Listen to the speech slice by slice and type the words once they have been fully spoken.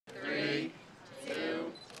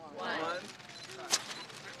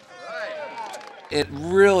it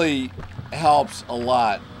really helps a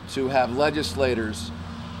lot to have legislators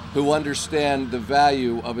who understand the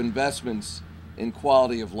value of investments in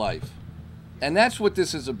quality of life. And that's what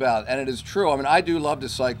this is about, and it is true. I mean, I do love to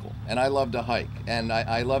cycle, and I love to hike, and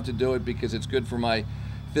I love to do it because it's good for my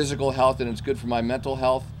physical health and it's good for my mental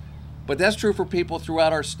health. But that's true for people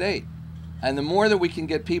throughout our state. And the more that we can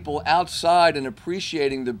get people outside and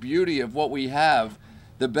appreciating the beauty of what we have,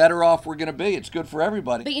 the better off we're going to be. It's good for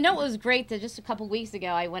everybody. But you know what was great? That just a couple weeks ago,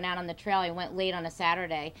 I went out on the trail. I went late on a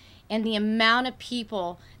Saturday, and the amount of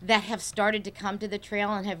people that have started to come to the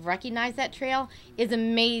trail and have recognized that trail is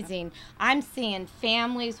amazing. I'm seeing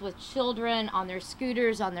families with children on their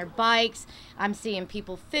scooters, on their bikes. I'm seeing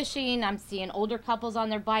people fishing. I'm seeing older couples on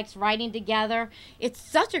their bikes riding together. It's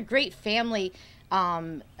such a great family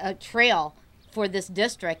trail for this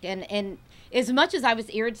district, and as much as I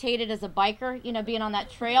was irritated as a biker, you know, being on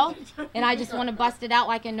that trail, and I just want to bust it out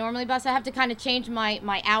like I normally bust, I have to kind of change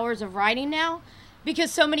my hours of riding now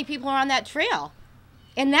because so many people are on that trail,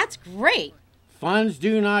 and that's great. Funds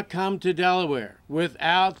do not come to Delaware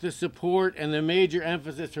without the support and the major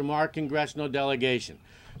emphasis from our congressional delegation.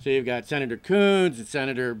 So you've got Senator Coons and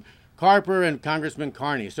Senator Carper and Congressman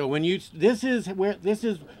Carney. So when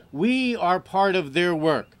we are part of their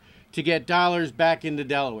work to get dollars back into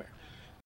Delaware.